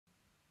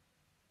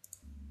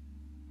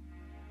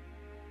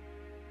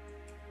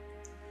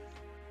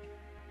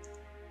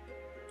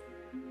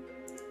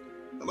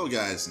Hello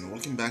guys, and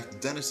welcome back to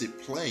Denasy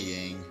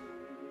playing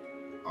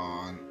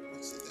on,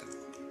 let's see there,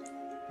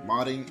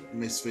 Modding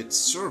Misfits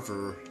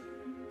server,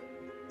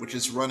 which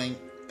is running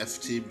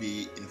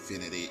FTB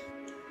Infinity.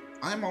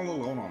 I'm all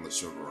alone on the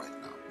server right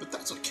now, but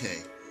that's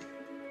okay.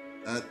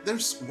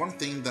 There's one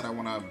thing that I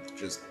want to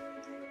just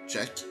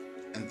check,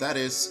 and that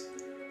is,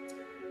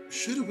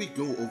 should we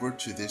go over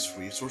to this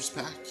resource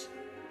pack?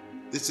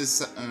 This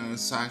is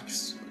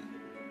Sax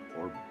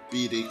or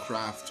BD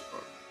Craft, or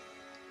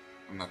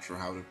I'm not sure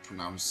how to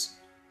pronounce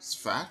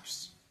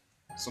facts,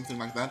 something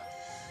like that.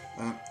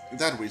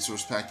 That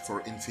resource pack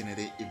for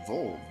Infinity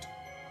Evolved,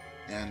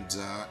 and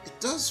it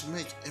does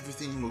make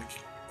everything look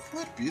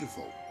quite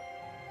beautiful.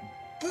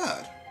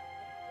 But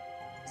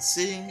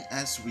seeing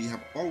as we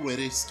have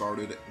already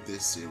started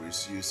this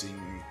series using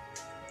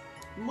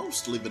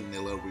mostly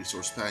vanilla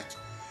resource pack,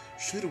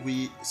 should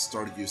we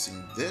start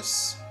using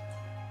this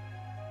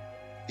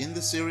in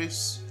the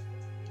series?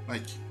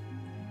 Like,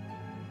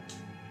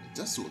 it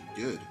does look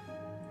good.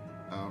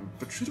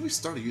 But should we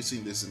start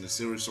using this in the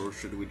series, or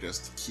should we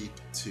just keep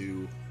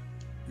to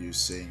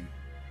using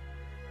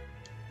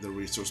the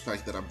resource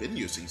pack that I've been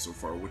using so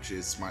far, which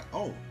is my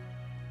own?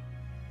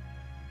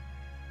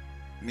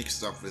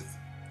 Mixed up with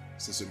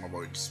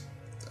Sesumaboid's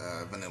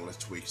vanilla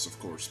tweaks, of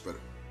course, but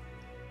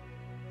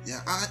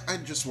yeah, I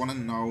just want to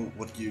know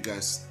what you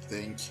guys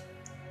think.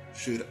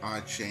 Should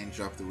I change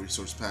up the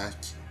resource pack?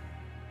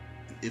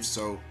 And if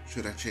so,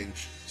 should I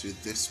change to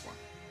this one?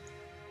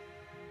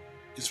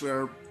 Because we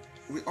are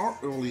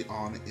early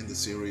on in the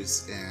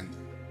series, and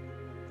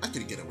I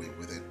can get away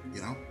with it,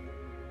 you know?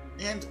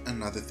 And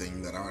another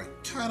thing that I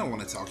kind of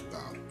want to talk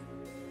about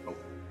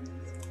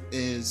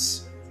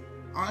is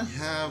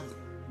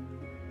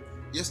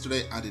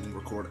yesterday I didn't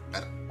record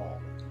at all.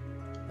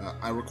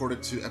 I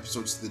recorded 2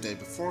 episodes the day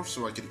before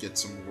so I could get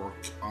some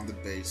work on the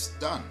base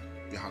done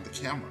behind the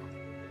camera.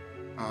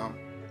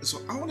 So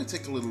I want to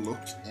take a little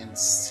look and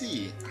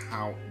see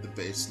how the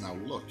base now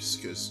looks,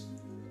 because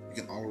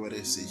you can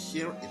already see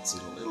here it's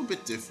a little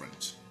bit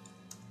different.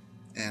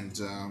 And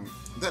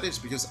that is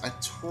because I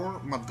tore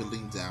my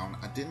building down,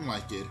 I didn't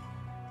like it,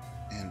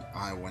 and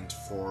I went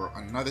for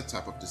another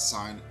type of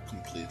design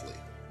completely.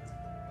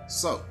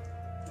 So,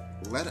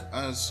 let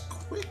us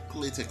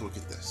quickly take a look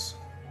at this.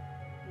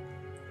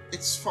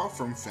 It's far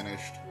from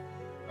finished.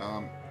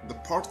 The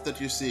part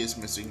that you see is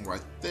missing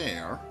right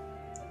there,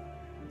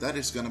 that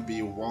is gonna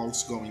be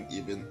walls going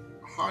even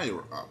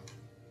higher up.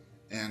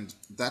 And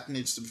that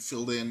needs to be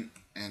filled in,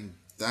 and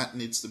that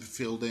needs to be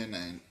filled in,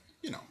 and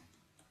you know.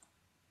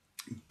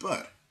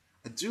 But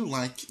I do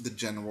like the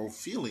general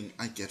feeling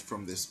I get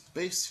from this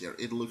base here.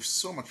 It looks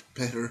so much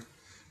better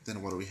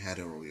than what we had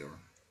earlier.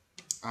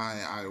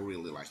 I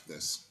really like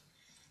this.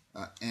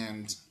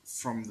 And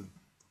from the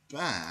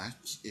back,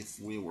 if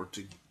we were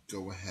to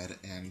go ahead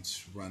and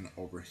run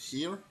over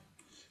here,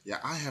 yeah,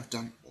 I have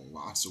done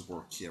lots of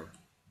work here.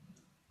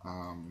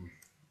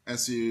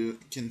 As you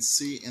can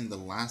see in the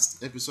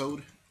last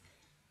episode,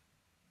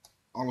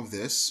 all of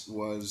this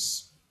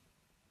was,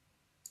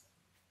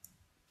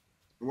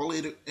 well,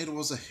 it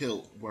was a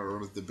hill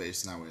where the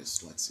base now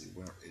is. Let's see,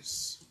 where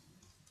is...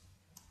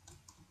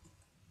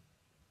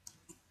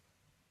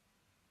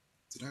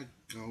 Did I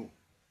go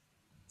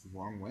the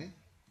wrong way?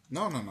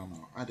 No,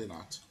 I did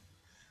not.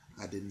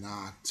 I did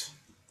not.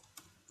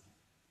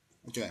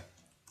 Okay.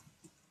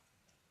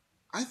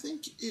 I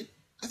think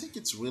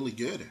it's really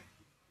good.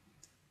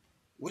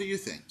 What do you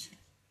think?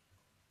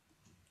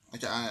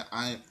 Okay,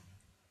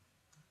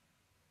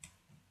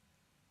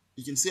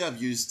 you can see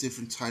I've used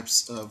different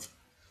types of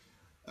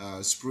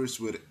spruce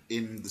wood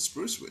in the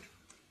spruce wood,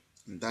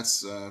 and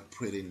that's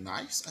pretty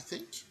nice, I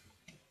think.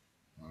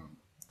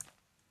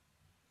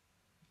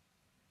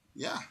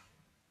 Yeah.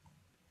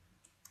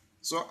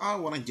 So I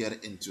want to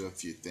get into a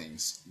few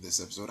things this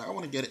episode. I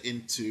want to get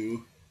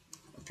into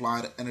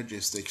Applied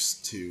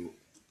Energistics to...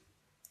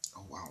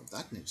 Oh wow,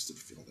 that needs to be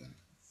filled in.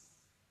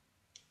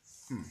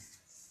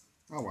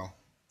 Oh well.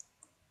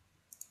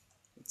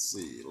 Let's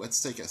see,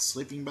 let's take a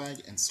sleeping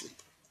bag and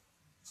sleep.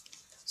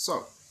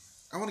 So,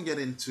 I want to get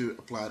into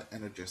Applied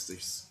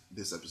Energistics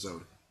this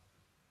episode.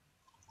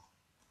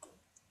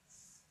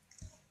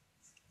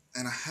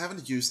 And I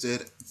haven't used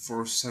it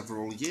for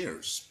several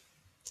years.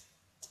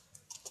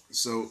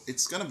 So,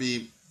 it's gonna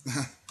be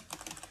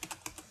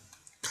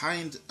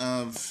kind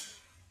of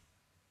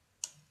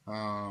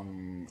a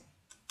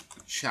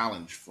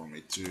challenge for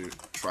me to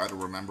try to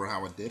remember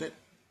how I did it.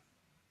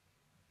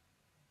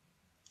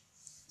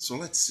 So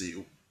let's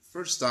see.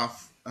 First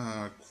off,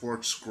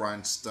 quartz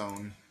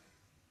grindstone.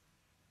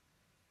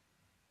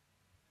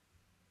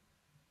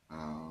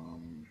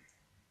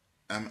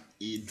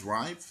 ME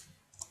drive.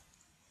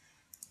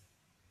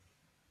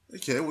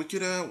 Okay, we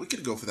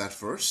could go for that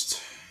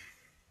first.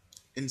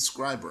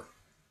 Inscriber.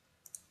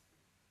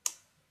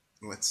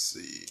 Let's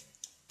see.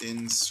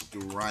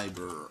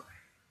 Inscriber.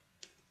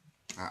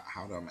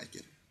 How do I make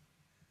it?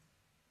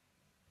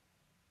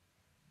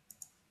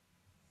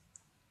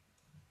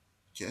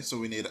 Okay, so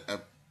we need a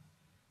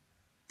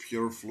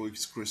pure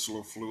fluix crystal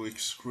or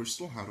fluix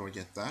crystal. How do I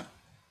get that?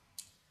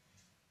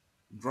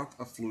 Drop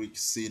a fluid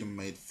seed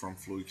made from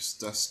fluid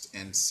dust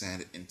and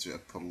sand into a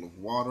puddle of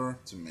water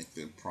to make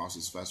the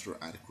process faster.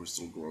 Add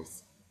crystal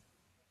growth.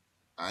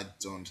 I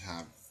don't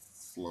have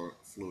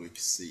fluid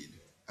seed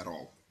at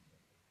all.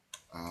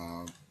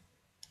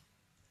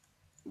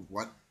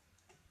 What?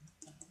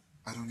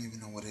 I don't even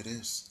know what it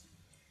is.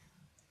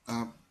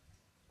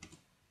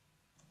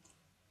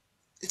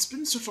 It's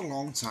been such a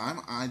long time,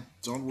 I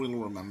don't really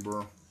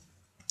remember.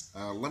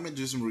 Let me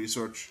do some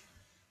research,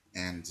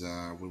 and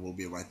we will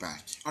be right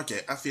back.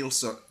 Okay, I feel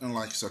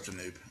like such a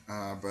noob.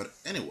 But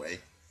anyway,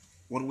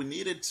 what we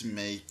needed to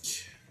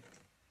make...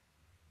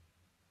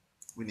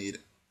 We need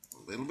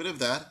a little bit of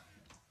that.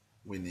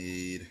 We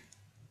need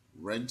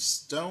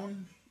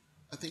redstone,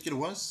 I think it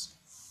was.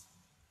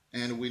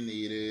 And we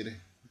needed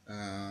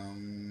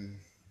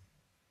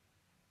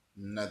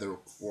nether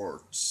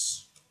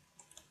quartz.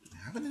 Do we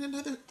have any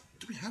nether?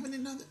 Do we have any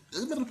nether?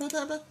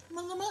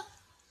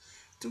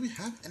 Do we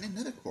have any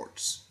nether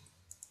quartz?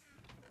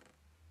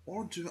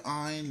 Or do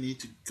I need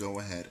to go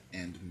ahead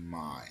and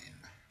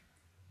mine?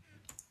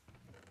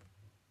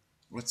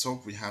 Let's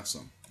hope we have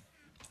some.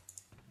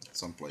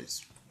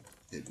 Someplace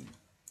hidden.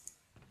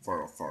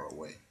 Far, far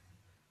away.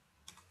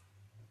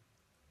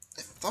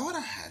 I thought I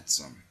had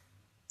some.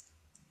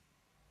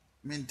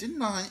 I mean,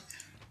 didn't I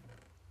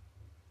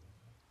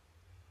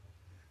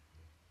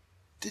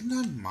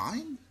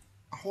mine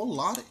a whole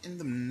lot in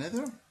the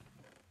nether?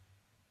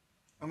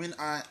 I mean,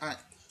 I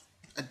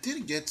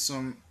did get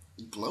some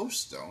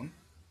glowstone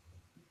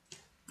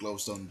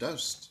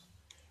dust.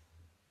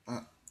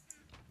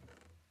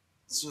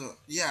 So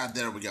yeah,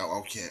 there we go.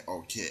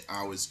 Okay.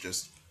 I was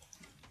just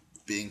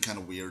being kind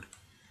of weird,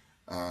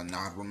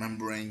 not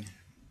remembering.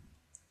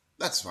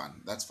 That's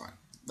fine.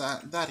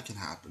 That can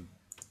happen.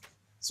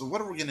 So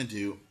what we're gonna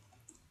do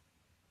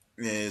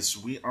is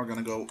we are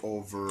gonna go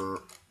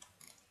over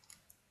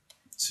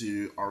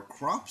to our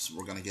crops.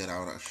 We're gonna get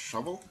out a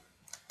shovel,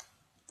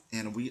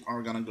 and we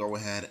are gonna go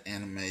ahead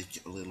and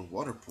make a little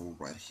water pool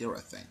right here, I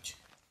think.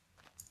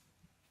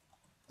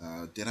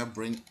 Did I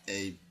bring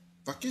a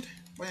bucket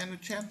by any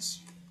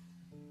chance?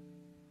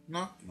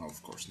 No,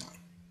 of course not.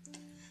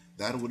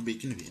 That would be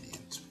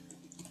convenient.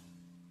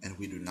 And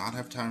we do not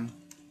have time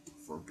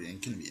for being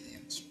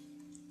convenient.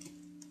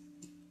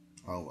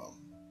 Oh well.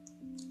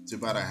 Too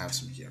bad I have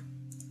some here.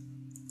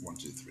 1,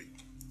 2, 3.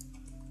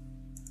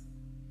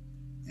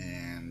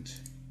 And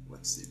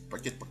let's see.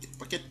 Bucket.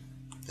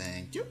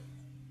 Thank you.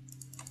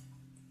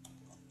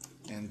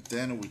 And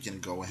then we can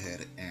go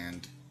ahead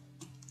and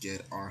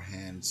get our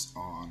hands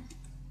on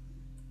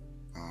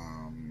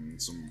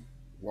some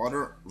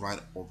water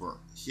right over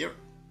here.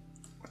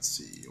 Let's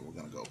see, we're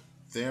gonna go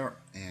there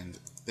and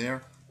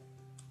there,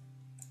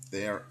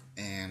 there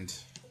and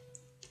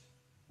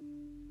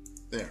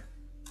there.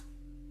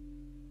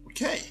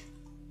 Okay,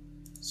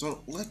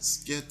 so let's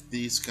get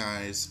these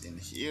guys in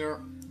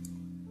here.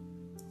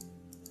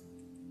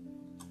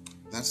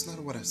 That's not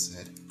what I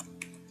said.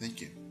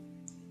 Thank you.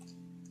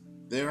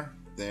 There.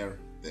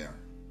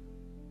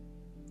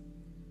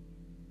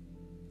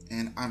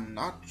 And I'm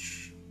not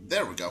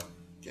there we go.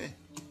 Okay.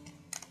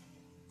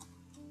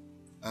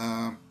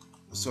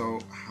 So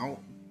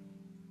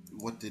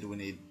what did we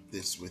need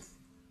this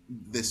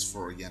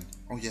for again?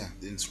 Oh yeah,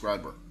 the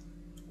inscriber.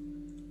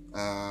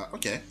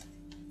 Okay.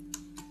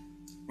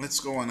 Let's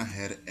go on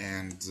ahead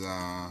and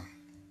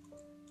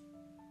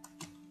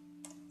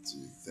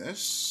do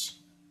this.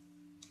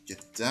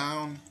 Get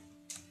down.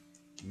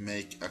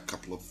 Make a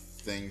couple of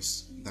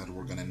things that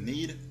we're gonna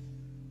need.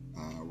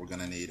 We're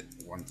gonna need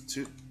 1,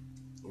 2.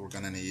 We're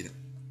gonna need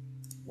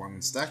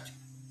 1 stack.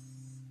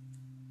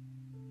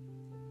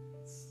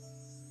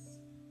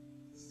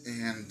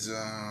 And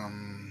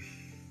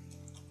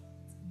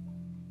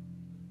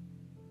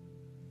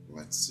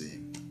let's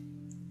see.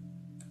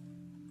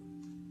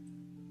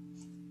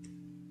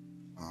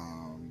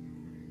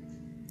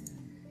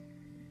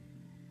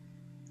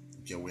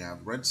 Okay, we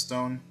have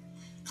redstone,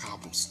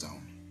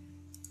 cobblestone,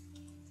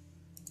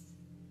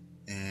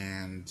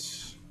 and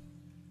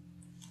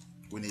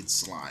we need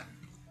slime.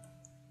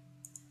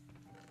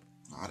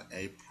 Not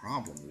a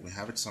problem. We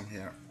have it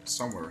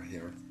somewhere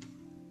here.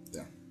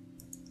 There.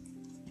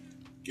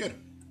 Good.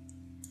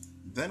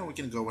 Then we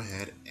can go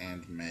ahead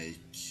and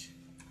make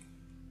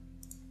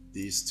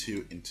these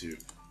two into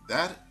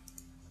that.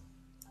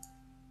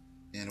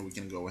 And we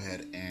can go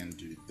ahead and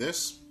do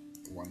this.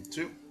 1,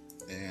 2,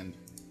 and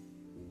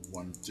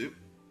 1, 2.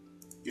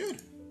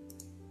 Good.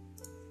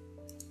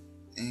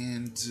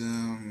 And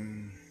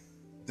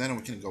then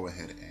we can go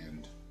ahead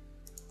and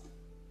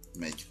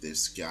make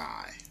this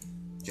guy.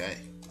 Okay.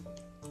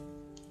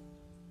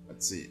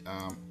 Let's see.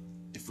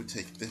 If we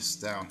take this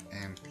down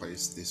and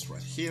place this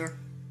right here,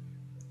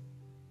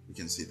 we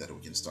can see that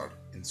we can start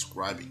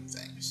inscribing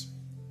things,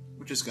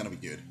 which is gonna be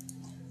good.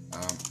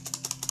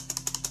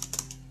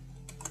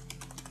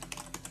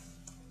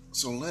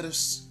 So let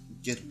us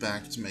get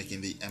back to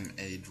making the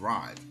MA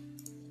drive.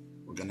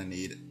 We're gonna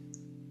need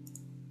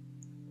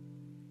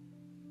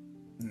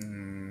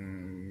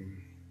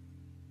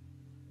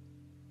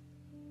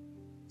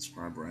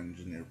Scriber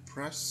Engineer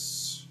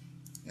Press.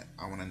 Yeah,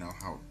 I want to know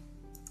how.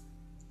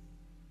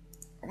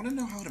 I want to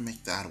know how to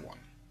make that one.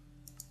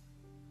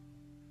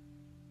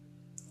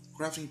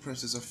 Crafting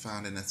presses are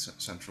found in the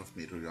center of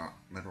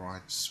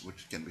meteorites,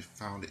 which can be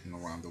found in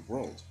around the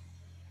world.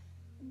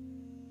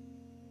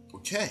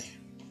 Okay,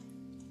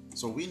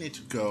 so we need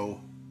to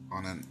go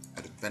on an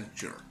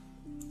adventure.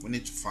 We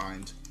need to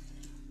find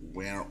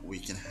where we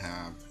can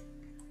have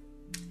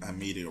a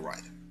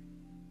meteorite.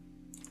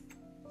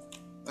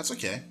 That's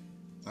okay.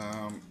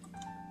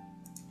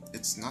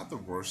 It's not the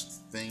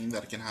worst thing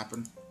that can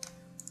happen,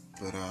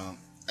 but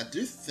I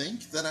do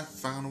think that I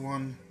found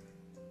one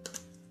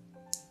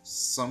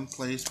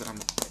someplace, but I'm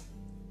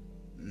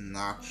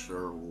not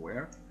sure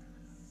where.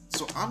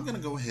 So I'm gonna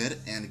go ahead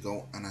and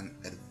go on an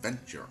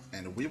adventure,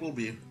 and we will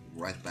be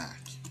right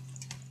back.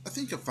 I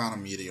think I found a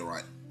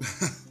meteorite.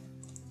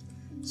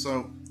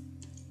 So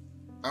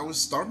I was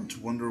starting to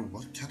wonder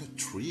what kind of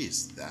tree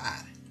is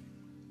that.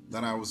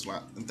 Then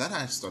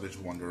I started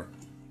to wonder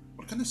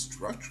what kind of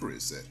structure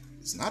is it.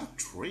 It's not a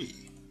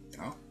tree, you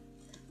know.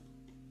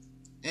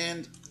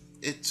 And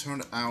it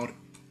turned out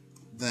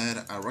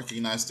that I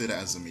recognized it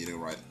as a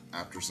meteorite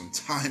after some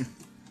time.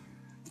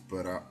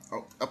 But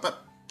oh,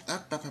 up.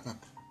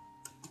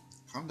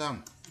 Calm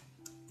down.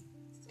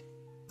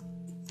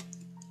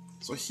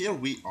 So here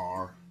we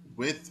are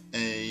with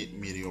a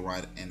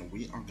meteorite, and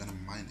we are gonna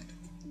mine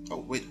it. Oh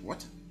wait,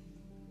 what?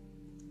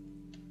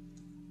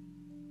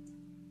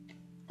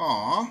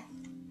 Aww,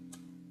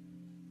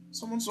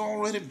 someone's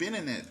already been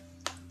in it.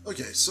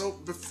 Okay, so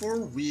before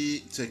we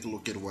take a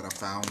look at what I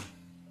found,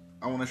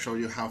 I want to show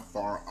you how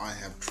far I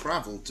have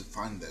traveled to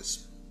find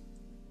this.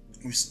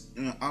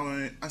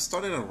 I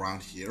started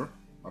around here.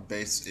 My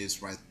base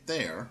is right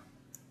there,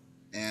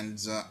 and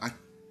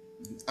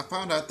I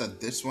found out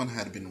that this one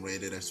had been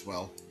raided as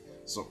well.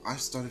 So I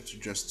started to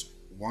just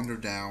wander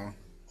down,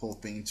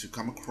 hoping to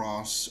come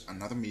across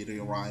another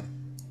meteorite.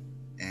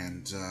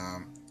 And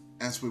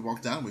as we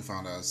walked down, we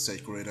found a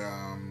sacred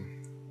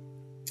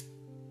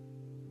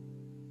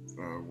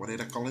what did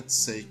I call it?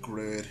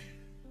 Sacred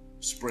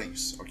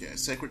springs. Okay,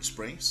 sacred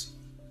springs.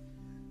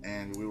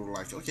 And we were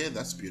like, okay,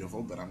 that's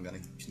beautiful, but I'm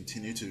gonna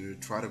continue to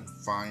try to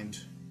find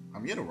a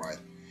meteorite.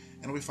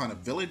 And we found a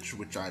village,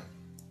 which I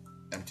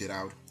emptied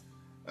out.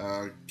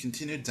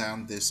 Continued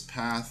down this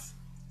path,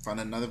 found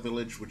another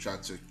village, which I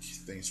took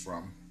things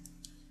from.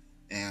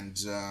 And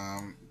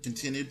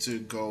continued to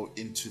go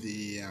into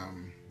the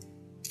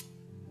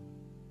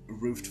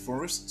roofed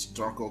forest,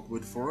 dark oak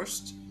wood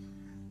forest.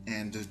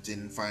 And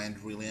didn't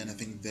find really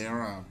anything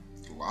there.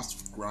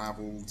 Lots of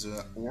graveled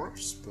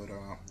ores, but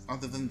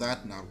other than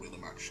that, not really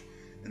much.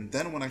 And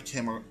then when I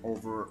came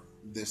over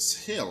this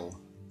hill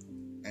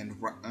and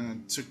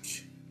took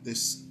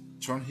this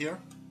turn here,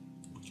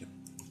 okay.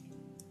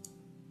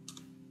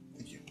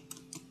 Thank you.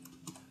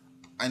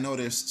 I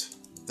noticed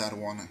that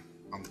one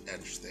on the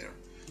edge there.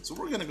 So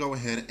we're gonna go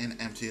ahead and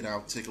empty it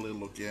out, take a little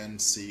look and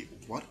see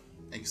what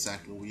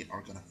exactly we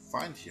are gonna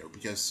find here,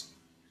 because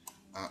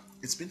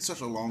it's been such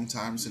a long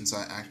time since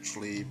I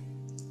actually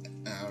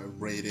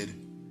raided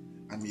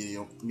a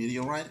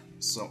meteorite,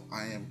 so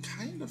I am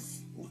kind of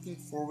looking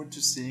forward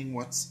to seeing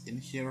what's in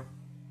here.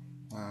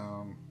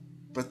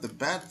 But the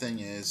bad thing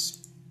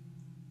is,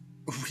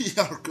 we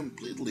are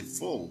completely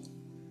full.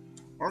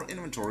 Our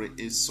inventory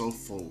is so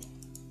full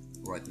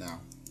right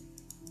now.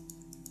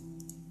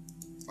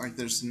 Like,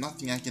 there's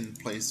nothing I can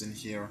place in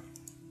here,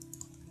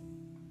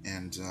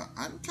 and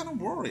I'm kind of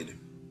worried.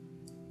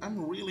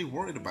 I'm really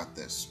worried about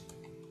this.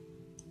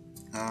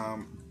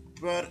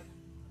 But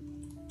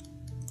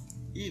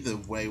either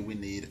way, we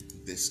need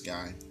this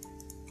guy,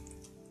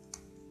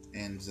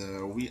 and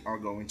we are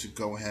going to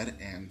go ahead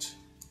and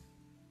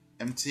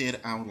empty it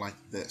out like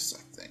this,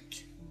 I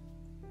think.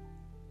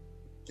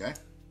 Okay?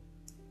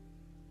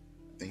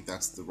 I think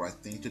that's the right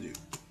thing to do.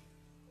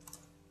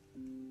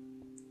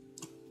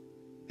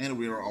 And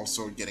we are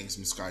also getting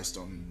some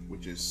skystone,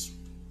 which is,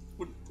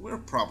 we're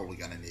probably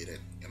gonna need it,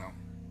 you know.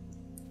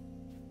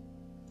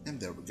 And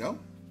there we go.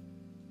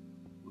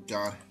 We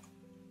got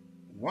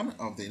one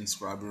of the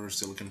inscriber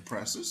silicon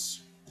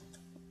presses.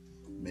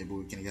 Maybe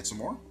we can get some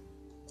more.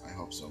 I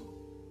hope so.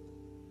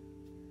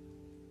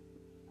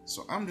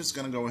 So I'm just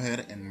gonna go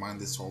ahead and mine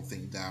this whole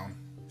thing down,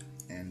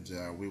 and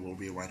we will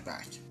be right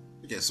back.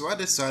 Okay, so I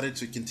decided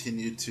to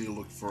continue to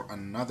look for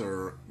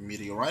another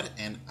meteorite,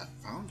 and I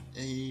found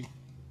a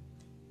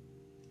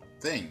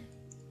thing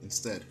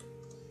instead.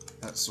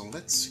 So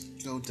let's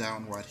go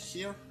down right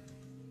here,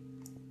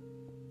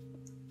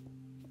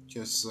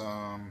 because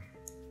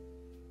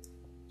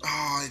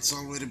it's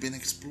already been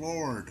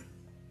explored.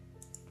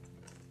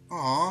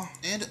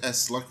 And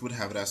as luck would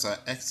have it, as I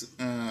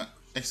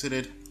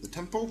exited the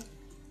temple,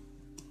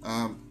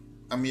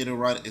 a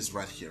meteorite is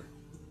right here.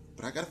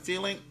 But I got a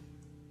feeling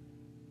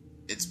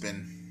it's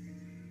been...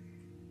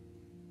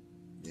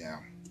 yeah.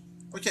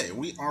 Okay,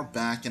 we are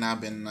back, and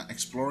I've been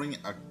exploring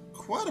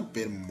quite a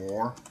bit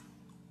more.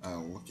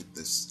 Look at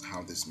this,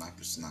 how this map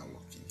is now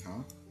looking,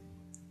 huh?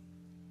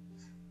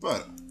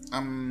 But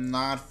I'm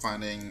not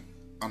finding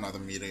another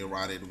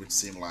meteorite, it would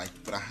seem like,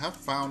 but I have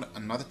found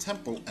another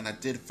temple, and I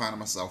did find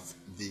myself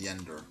the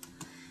Ender.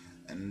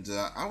 And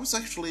I was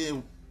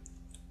actually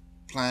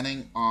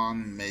planning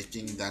on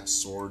making that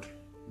sword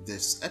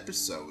this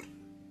episode.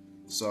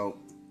 So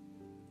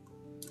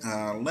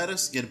let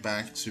us get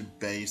back to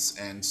base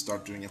and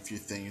start doing a few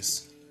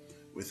things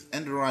with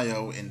Ender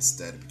IO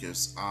instead,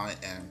 because I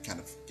am kind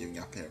of giving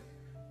up here.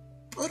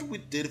 But we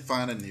did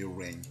find a new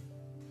ring.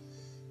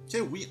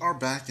 Okay, we are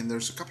back, and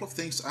there's a couple of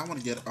things I want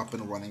to get up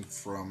and running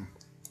from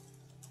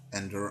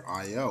Ender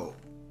IO.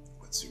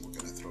 Let's see, we're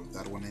going to throw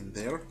that one in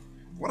there.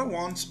 What I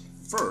want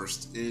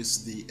first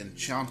is the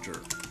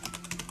enchanter.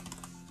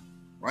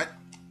 Right?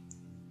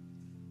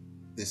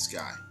 This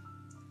guy.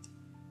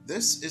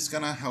 This is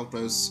going to help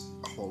us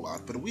a whole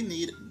lot, but we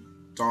need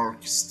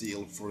dark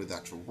steel for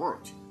that to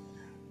work.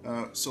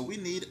 So we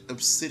need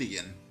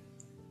obsidian.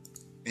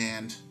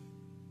 And...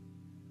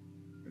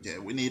 okay,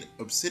 we need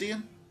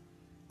obsidian,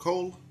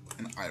 coal,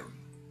 and iron.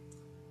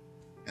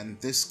 And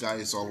this guy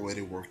is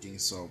already working,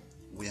 so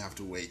we have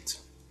to wait.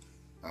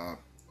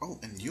 Oh,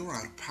 and you're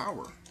out of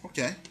power.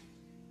 Okay.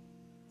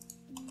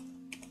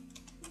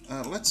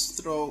 Let's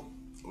throw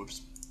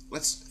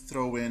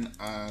in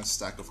a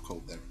stack of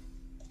coal there.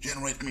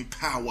 Generate me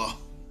power.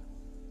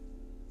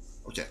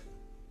 Okay.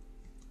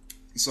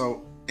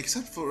 So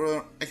except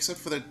for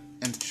the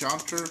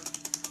enchanter,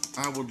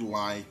 I would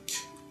like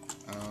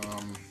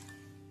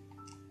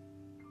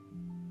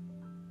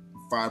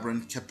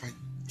vibrant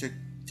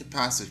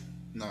capacitor.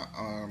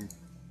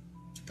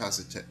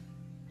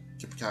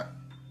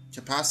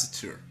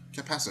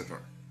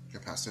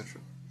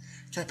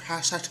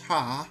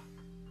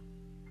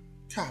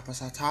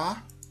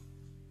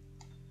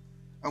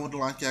 I would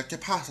like a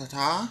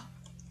capacitor.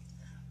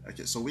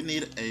 Okay, so we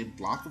need a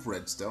block of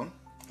redstone.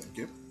 Thank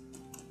you.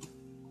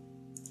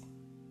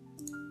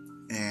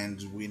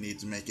 And we need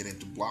to make it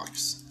into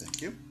blocks.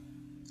 Thank you.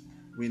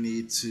 We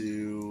need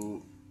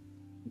to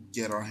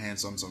get our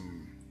hands on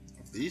some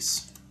of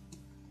these.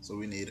 So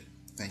we need...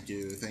 thank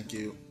you, thank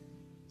you.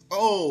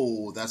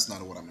 Oh, that's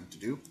not what I meant to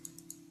do.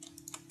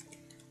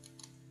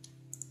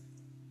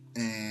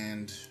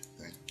 And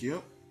thank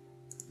you.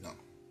 No,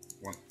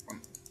 one.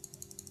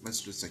 Let's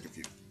just take a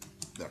few.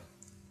 There.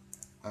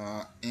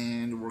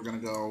 And we're gonna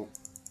go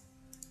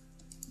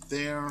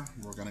there.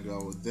 We're gonna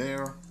go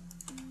there.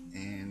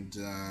 And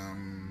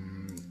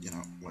you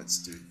know, let's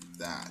do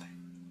that.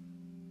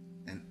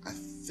 And I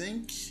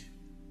think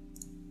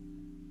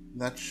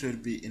that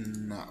should be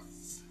enough.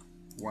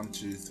 1,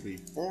 2, 3,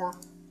 4.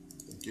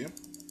 Thank you.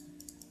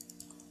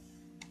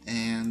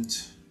 And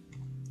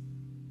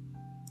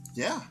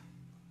yeah,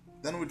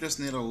 then we just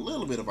need a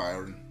little bit of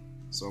iron.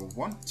 So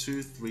 1,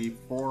 2, 3,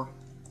 4.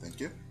 Thank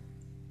you.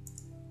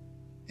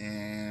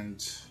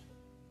 And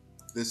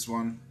this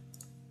one,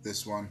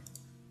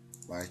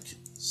 like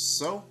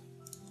so.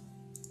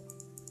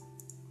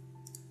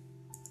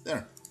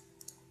 There.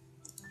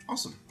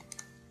 Awesome.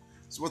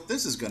 So what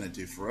this is going to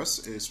do for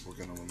us is we're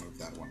going to remove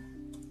that one.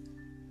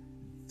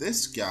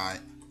 This guy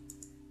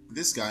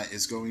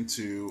is going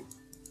to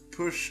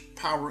push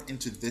power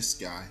into this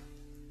guy,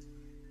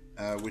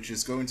 which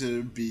is going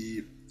to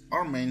be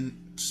our main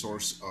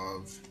source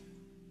of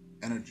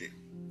energy.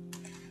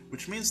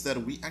 Which means that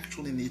we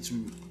actually need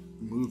to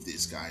move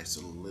these guys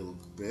a little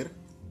bit.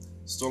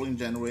 Stalling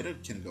generator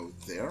can go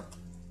there,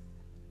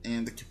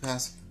 and the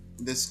capacity.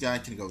 This guy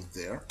can go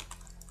there.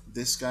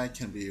 This guy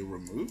can be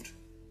removed,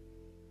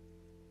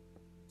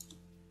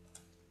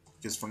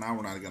 because for now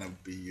we're not going to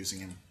be using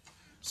him,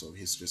 so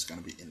he's just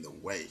going to be in the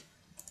way.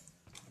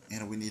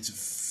 And we need to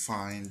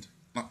find...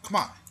 no, come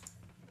on!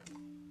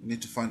 We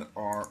need to find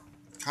our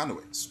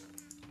conduits.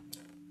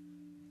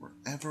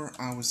 Wherever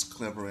I was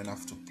clever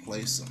enough to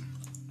place them.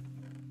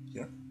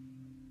 Here?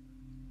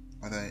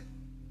 Are they...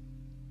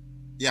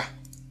 yeah,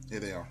 here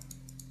they are.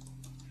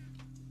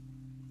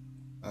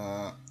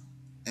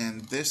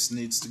 And this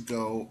needs to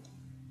go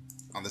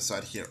on the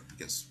side here,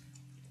 because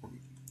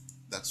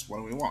that's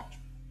what we want.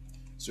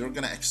 So you're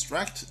gonna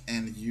extract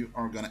and you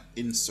are gonna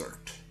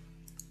insert.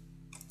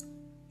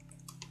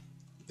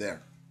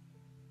 There.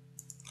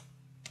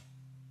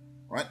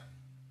 Right?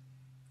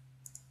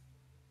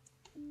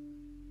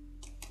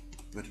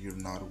 But you're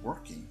not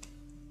working.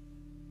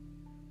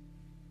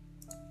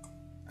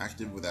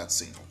 Active without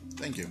signal.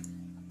 Thank you.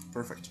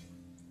 Perfect.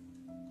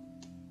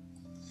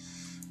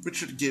 Which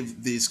should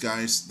give these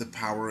guys the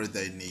power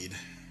they need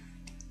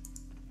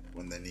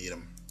when they need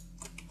them.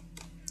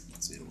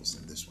 Let's see, it was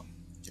in this one.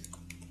 Okay.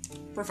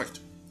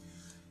 Perfect.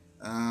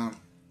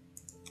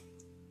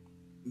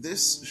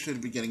 This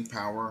should be getting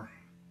power.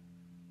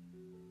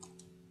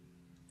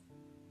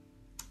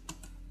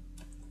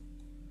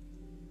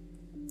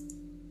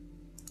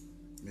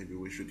 Maybe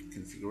we should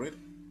configure it.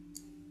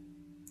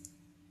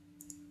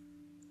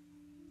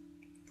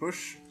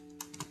 Push.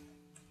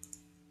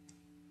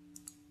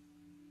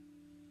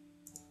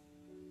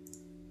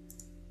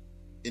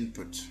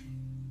 Input.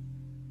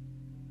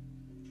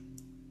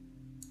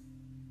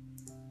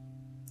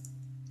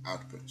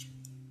 Output.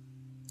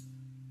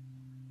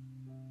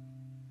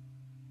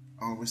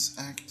 Always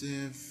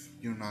active.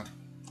 You're not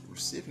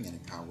receiving any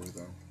power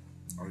though,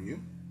 are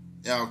you?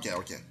 Yeah,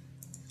 okay.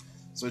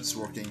 So it's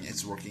working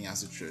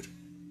as it should.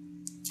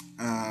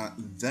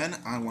 Then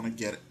I want to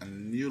get a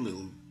new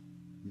little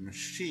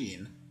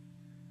machine,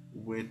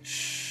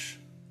 which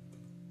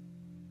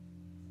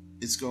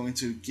is going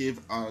to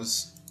give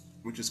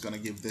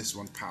this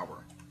one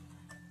power.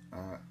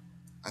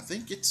 I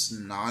think it's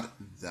not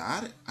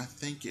that. I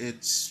think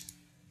it's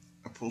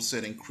a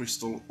pulsating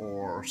crystal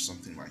or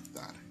something like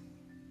that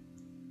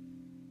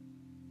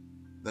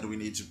that we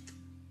need to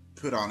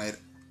put on it,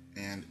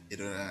 and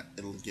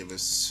it'll give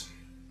us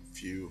a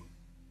few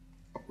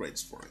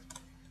upgrades for it.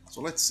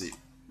 So let's see.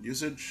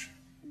 Usage.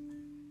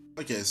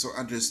 Okay, so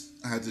I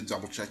had to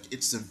double check.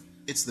 It's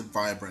the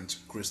vibrant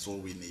crystal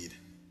we need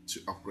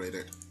to upgrade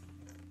it.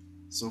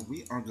 So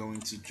we are going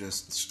to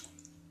just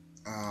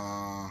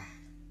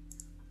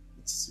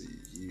let's see.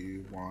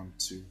 You want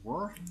to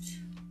work.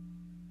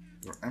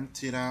 You're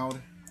emptied out.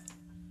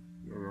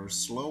 You're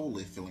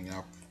slowly filling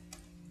up.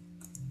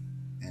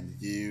 And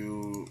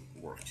you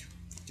work.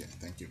 Okay,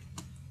 thank you.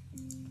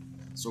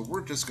 So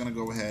we're just gonna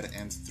go ahead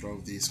and throw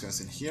these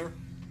guys in here.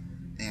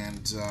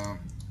 And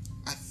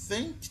I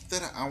think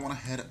that I want to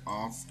head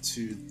off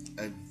to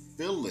a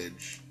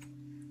village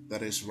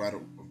that is right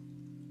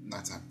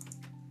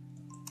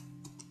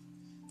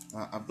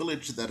a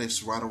village that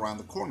is right around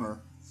the corner,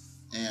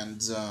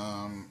 and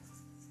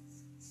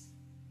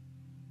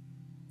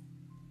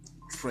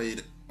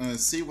trade,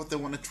 see what they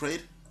want to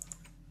trade,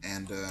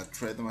 and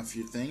trade them a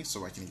few things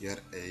so I can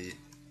get a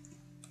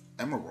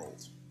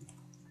emerald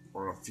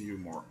or a few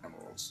more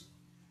emeralds.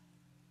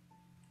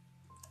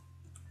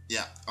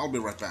 Yeah, I'll be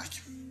right back.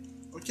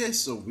 Okay,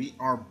 so we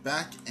are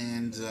back,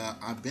 and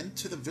I've been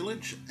to the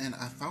village, and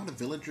I found a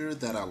villager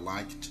that I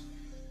liked.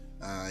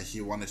 He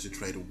wanted to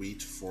trade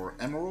wheat for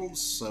emeralds,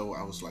 so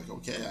I was like,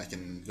 okay, I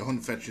can go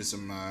and fetch you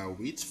some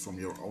wheat from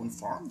your own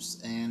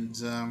farms, and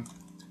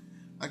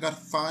I got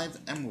 5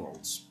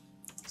 emeralds.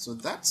 So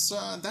that's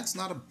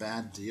not a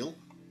bad deal.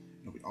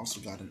 And we also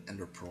got an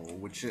ender pearl,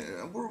 which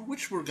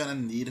we're gonna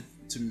need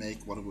to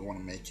make what we want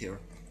to make here,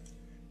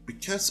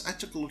 because I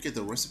took a look at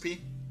the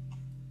recipe.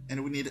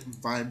 And we need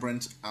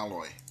vibrant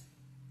alloy,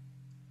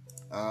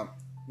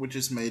 which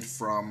is made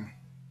from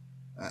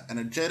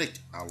energetic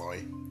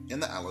alloy in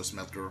the alloy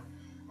smelter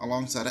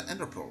alongside an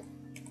ender pearl.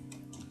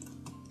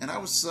 And I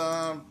was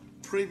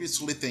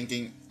previously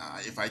thinking,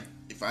 if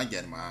I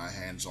get my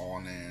hands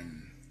on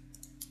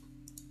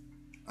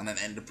an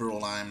ender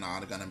pearl, I'm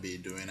not gonna be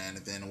doing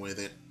anything with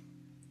it.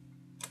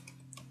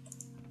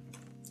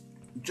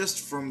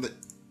 Just from the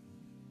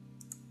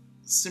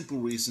simple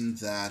reason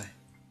that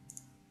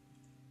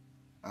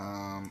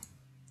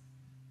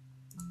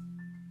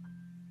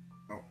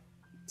oh,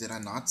 did I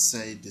not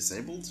say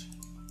disabled?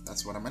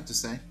 That's what I meant to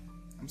say.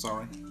 I'm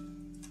sorry.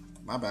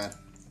 My bad.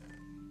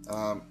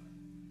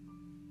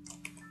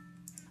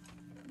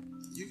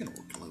 You can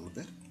work a little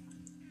bit.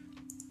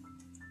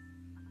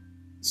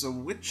 So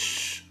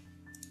which...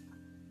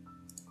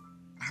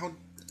 How...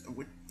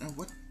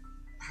 What?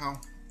 How?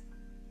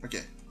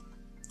 Okay.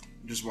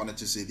 Just wanted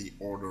to see the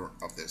order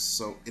of this.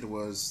 So it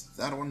was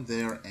that one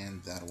there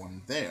and that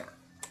one there.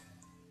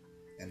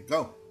 And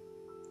go.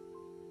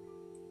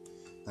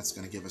 That's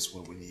gonna give us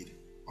what we need.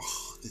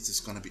 Oh, this is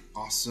gonna be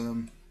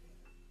awesome.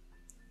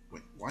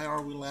 Wait, why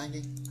are we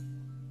lagging?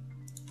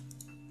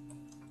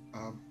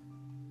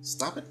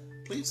 Stop it,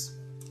 please.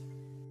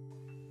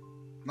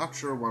 Not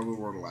sure why we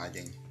were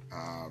lagging,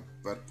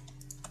 but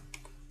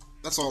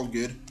that's all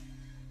good.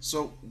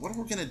 So what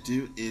we're gonna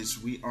do is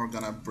we are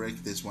gonna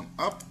break this one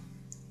up,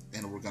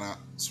 and we're gonna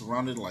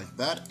surround it like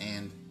that,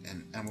 and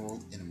an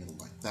emerald in the middle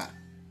like that.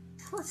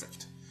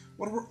 Perfect.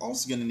 What we're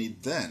also going to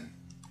need then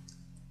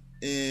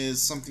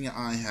is something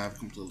I have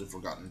completely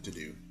forgotten to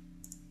do.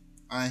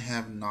 I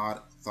have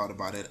not thought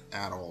about it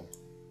at all.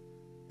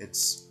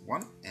 It's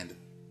 1 and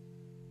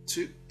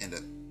 2 and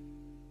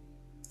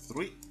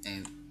 3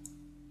 and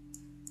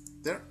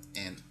there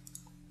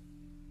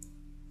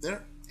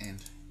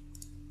and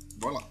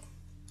voila.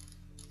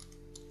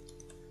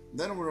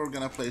 Then we're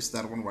going to place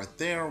that one right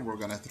there. We're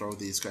going to throw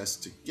these guys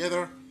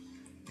together,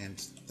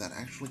 and that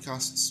actually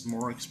costs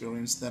more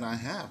experience than I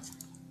have.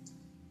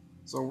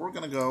 So we're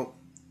gonna go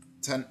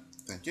 10,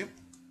 thank you.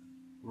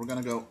 We're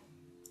gonna go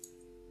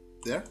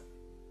there.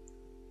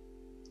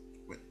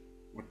 Wait,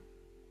 what?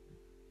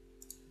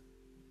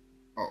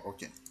 Oh,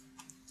 okay.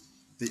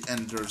 The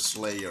Ender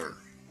Slayer.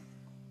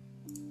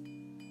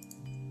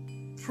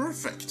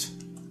 Perfect.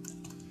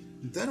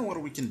 Then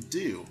what we can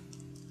do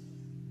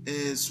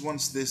is,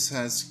 once this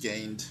has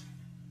gained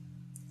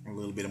a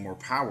little bit more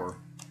power,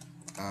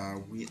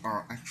 we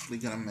are actually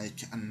gonna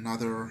make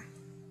another...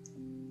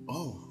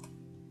 Oh.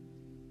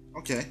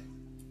 Okay,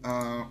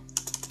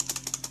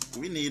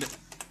 we need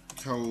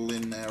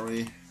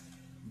culinary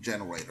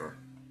generator.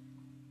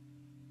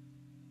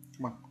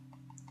 Come on.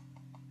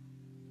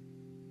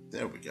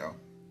 There we go.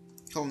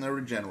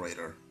 Culinary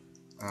generator.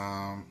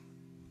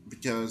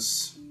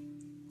 Because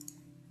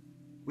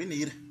we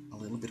need a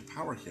little bit of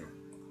power here.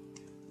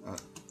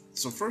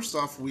 So first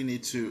off, we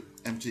need to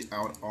empty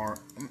out our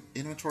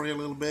inventory a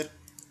little bit.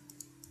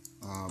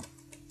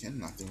 Again,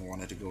 nothing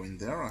wanted to go in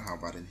there. Or how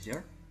about in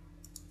here?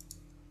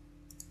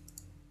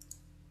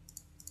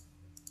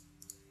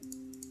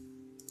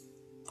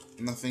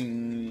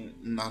 Nothing,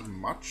 not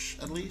much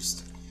at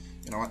least.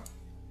 You know what?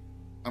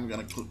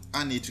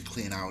 I need to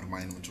clean out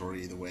my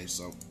inventory either way,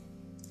 so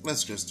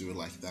let's just do it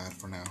like that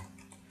for now.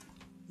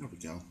 There we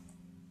go.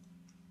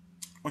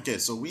 Okay,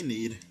 so we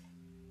need...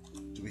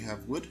 Do we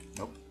have wood?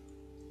 Nope.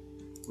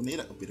 We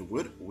need a bit of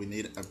wood. We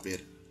need a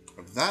bit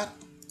of that.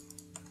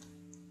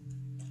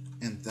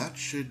 And that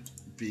should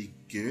be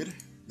good.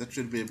 That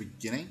should be a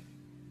beginning.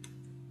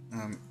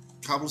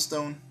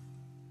 Cobblestone.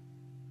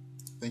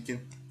 Thank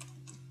you.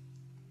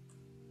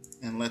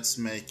 And let's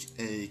make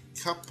a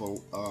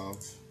couple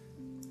of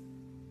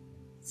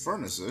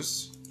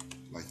furnaces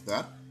like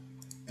that.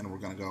 And we're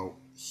gonna go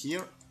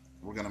here.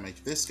 We're gonna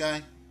make this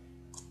guy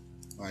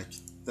like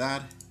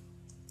that.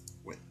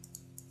 Wait.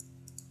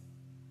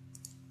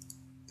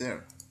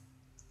 There.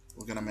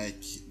 We're gonna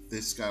make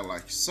this guy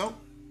like so.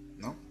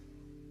 No.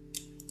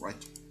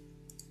 Right.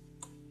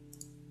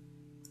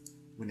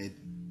 We need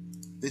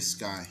this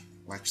guy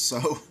like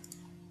so.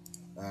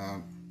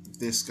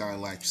 This guy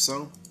like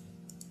so.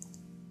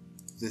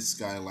 This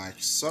guy like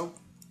so.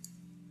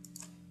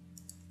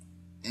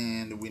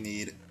 And we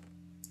need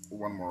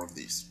one more of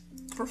these.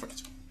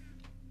 Perfect.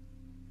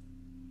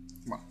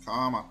 Come on,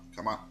 come on,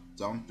 come on.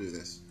 Don't do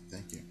this.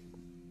 Thank you.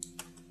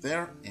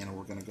 There, and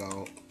we're gonna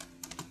go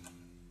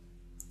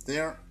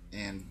there,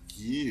 and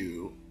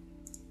you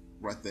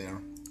right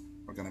there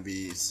are gonna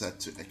be set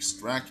to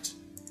extract,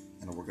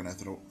 and we're gonna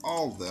throw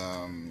all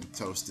the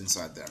toast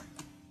inside there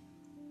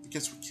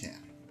because we can.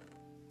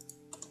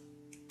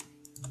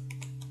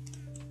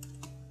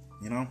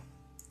 You know?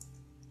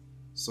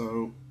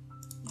 So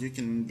you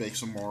can bake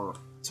some more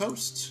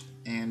toast,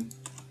 and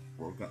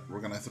we're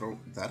gonna throw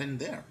that in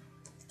there.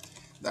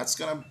 That's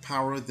gonna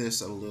power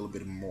this a little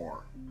bit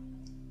more.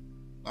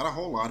 Not a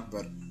whole lot,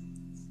 but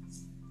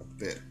a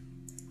bit.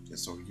 Okay,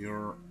 so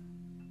your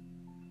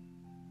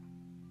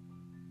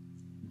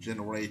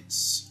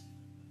generates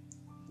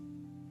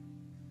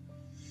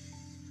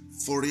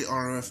 40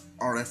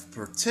 RF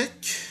per tick,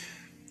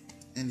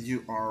 and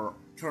you are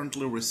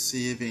currently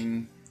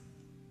receiving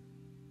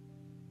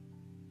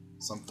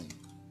something.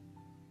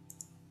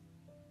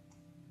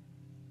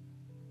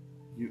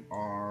 You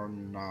are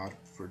not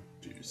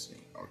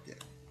producing. Okay.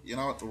 You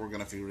know what? We're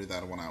gonna figure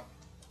that one out.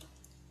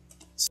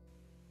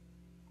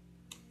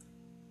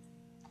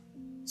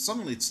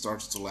 Suddenly it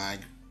starts to lag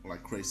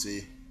like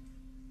crazy.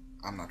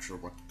 I'm not sure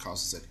what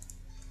causes it.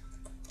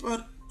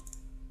 But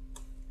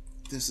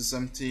this is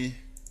empty.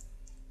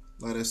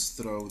 Let us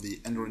throw the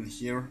ender in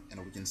here,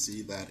 and we can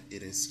see that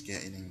it is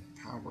gaining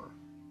power.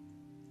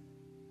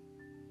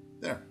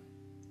 There.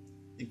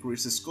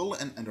 Increases skull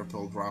and ender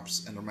pearl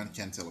drops. Enderman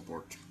can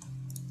teleport.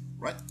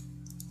 Right.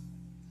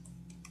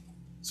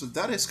 So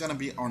that is going to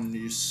be our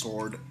new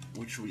sword,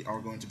 which we are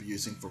going to be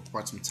using for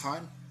quite some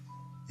time.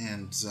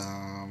 And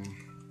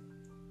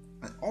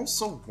I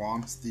also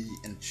want the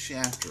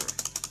enchanter.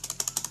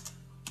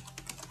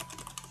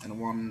 And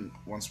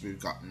once we've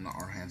gotten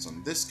our hands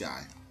on this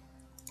guy,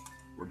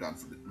 we're done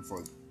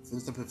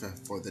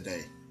for the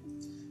day.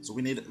 So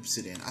we need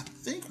obsidian. I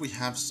think we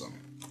have some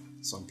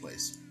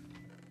someplace.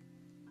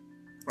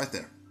 Right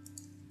there.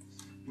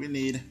 We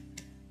need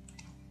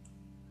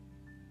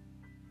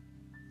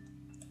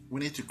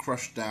to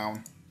crush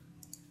down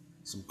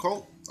some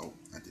coal. Oh,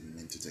 I didn't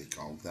mean to take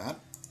all of that.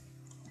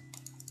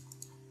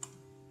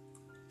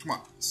 Come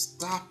on,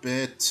 stop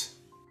it.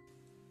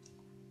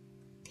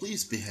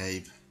 Please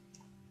behave.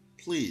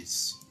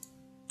 Please.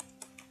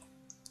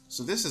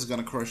 So this is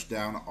gonna crush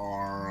down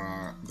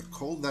our the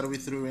coal that we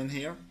threw in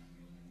here,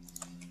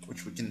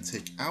 which we can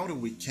take out,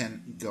 and we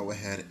can go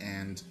ahead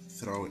and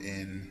throw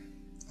in,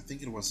 I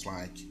think it was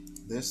like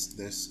this,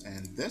 this,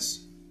 and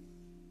this.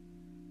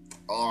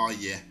 Oh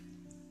yeah.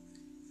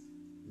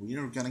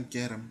 We're gonna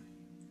get him.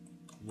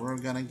 We're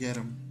gonna get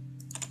him.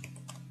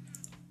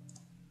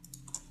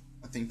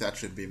 I think that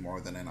should be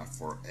more than enough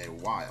for a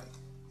while.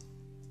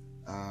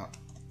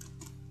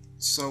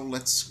 So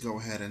let's go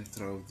ahead and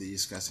throw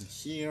these guys in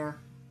here.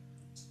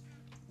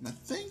 And I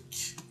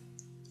think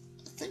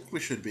we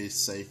should be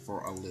safe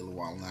for a little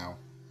while now.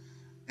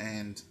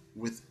 And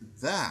with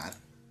that,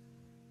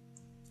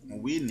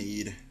 we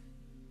need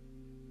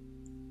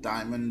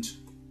diamond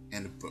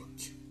and a book.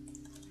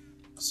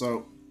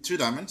 So 2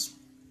 diamonds.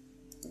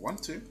 1,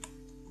 2,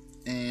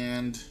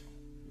 and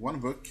 1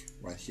 book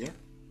right here.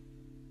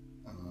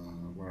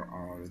 Where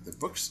are the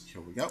books?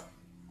 Here we go.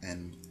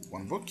 And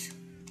 1 book.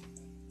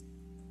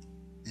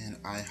 And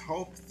I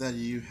hope that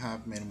you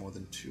have made more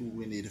than 2.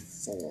 We need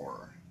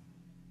 4.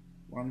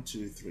 1,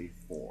 2, 3,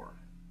 4.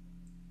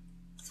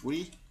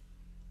 3.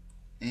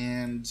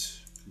 And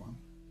come on.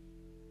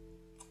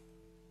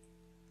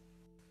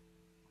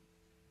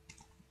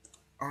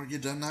 Are you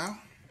done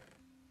now?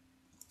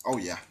 Oh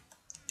yeah.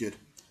 Good.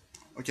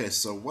 Okay,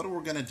 so what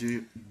we're gonna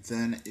do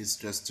then is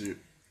just to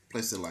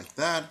place it like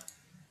that.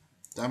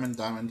 Diamond,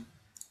 diamond,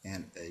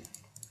 and a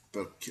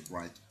book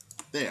right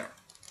there.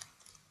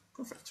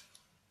 Perfect.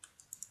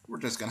 We're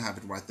just gonna have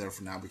it right there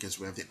for now because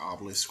we have the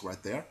obelisk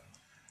right there.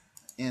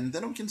 And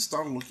then we can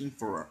start looking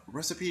for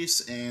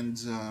recipes and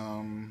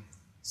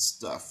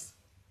stuff.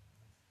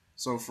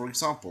 So for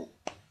example,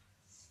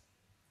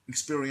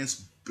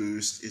 experience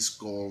boost is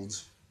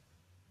gold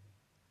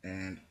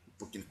and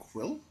book and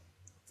quill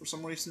for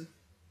some reason.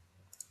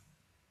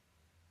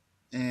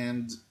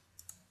 And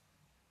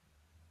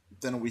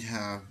then we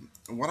have,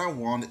 what I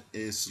want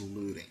is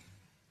looting.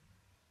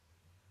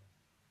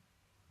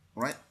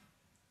 Right?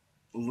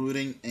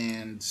 Looting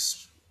and,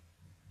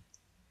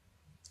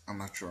 I'm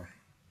not sure.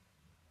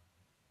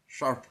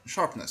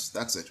 Sharpness,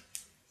 that's it.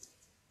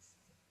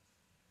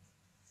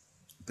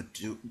 But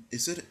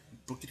is it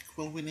book and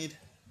quill we need?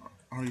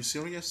 Are you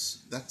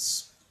serious? That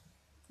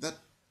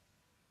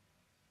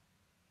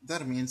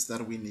means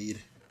that we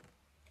need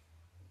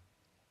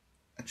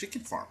a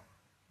chicken farm.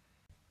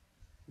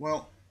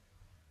 Well,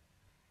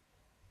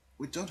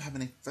 we don't have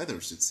any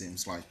feathers, it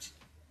seems like.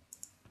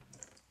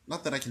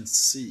 Not that I can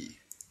see.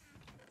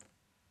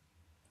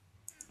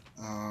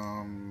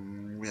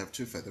 We have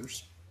 2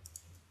 feathers.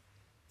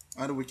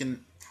 And we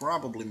can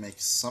probably make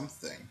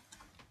something.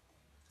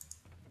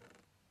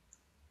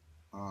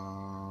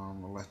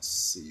 Let's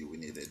see, we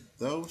needed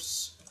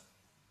those.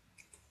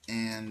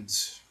 And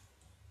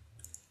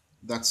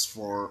that's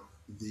for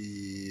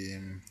the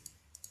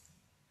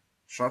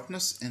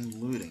sharpness and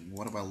looting.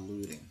 What about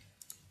looting?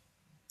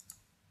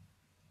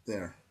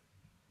 There.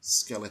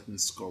 Skeleton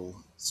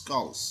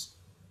skulls.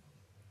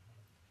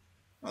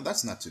 Oh,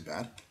 that's not too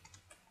bad.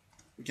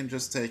 We can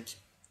just take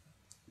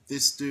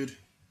this dude,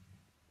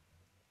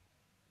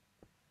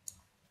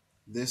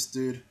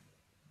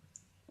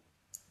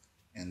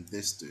 and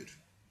this dude.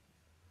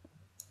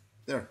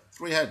 There,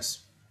 3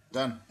 heads.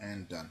 Done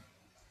and done.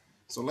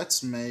 So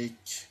let's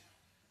make...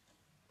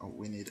 Oh,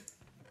 we need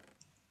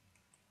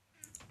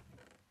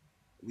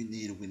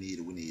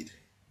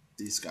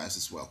these guys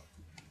as well.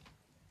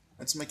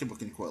 Let's make a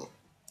book and quill.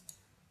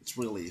 It's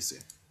really easy.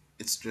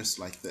 It's just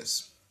like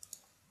this.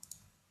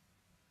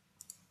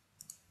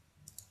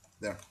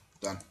 There,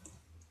 done.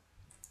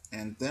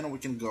 And then we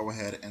can go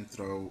ahead and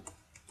throw...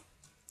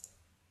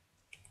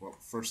 Well,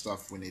 first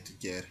off we need to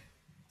get...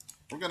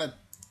 We're gonna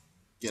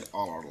get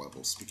all our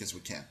levels because we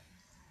can.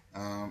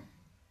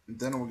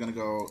 Then we're gonna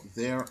go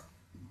there,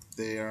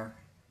 there.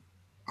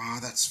 Ah,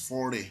 that's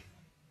 40.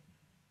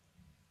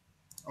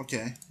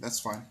 Okay, that's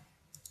fine.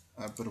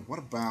 But what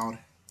about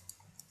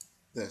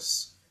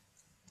this?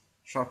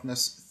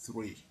 Sharpness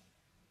 3.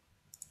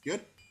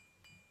 Good?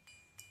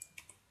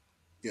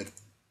 Good.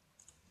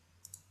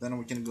 Then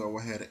we can go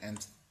ahead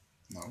and...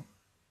 No.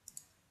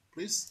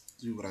 Please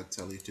do what I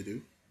tell you to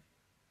do.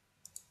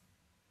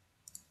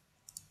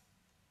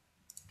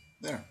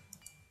 There.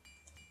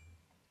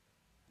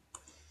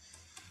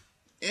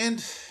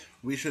 And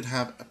we should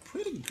have a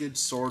pretty good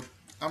sword.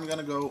 I'm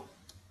gonna go,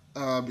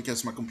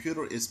 because my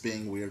computer is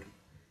being weird,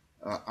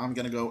 I'm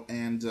gonna go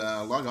and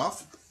log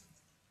off.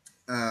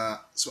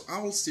 So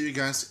I will see you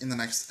guys in the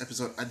next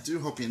episode. I do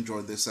hope you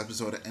enjoyed this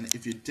episode, and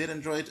if you did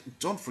enjoy it,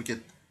 don't forget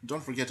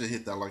to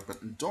hit that like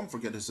button. Don't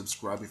forget to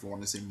subscribe if you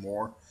want to see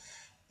more,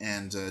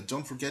 and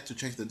don't forget to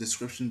check the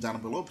description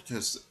down below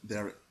because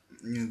there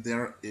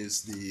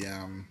is the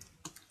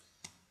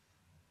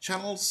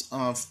channels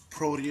of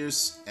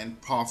Protius and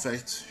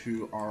Pawfect,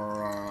 who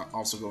are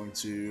also going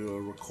to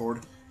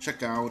record.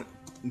 Check out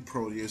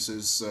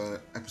Protius's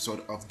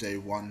episode of Day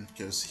 1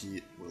 because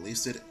he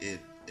released it. It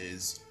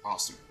is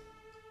awesome.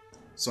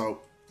 So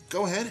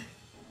go ahead,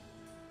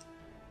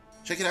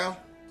 check it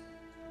out,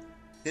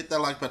 hit that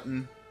like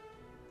button,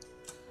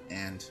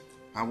 and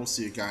I will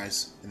see you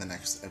guys in the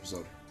next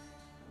episode.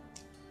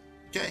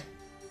 Okay,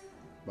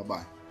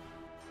 bye-bye.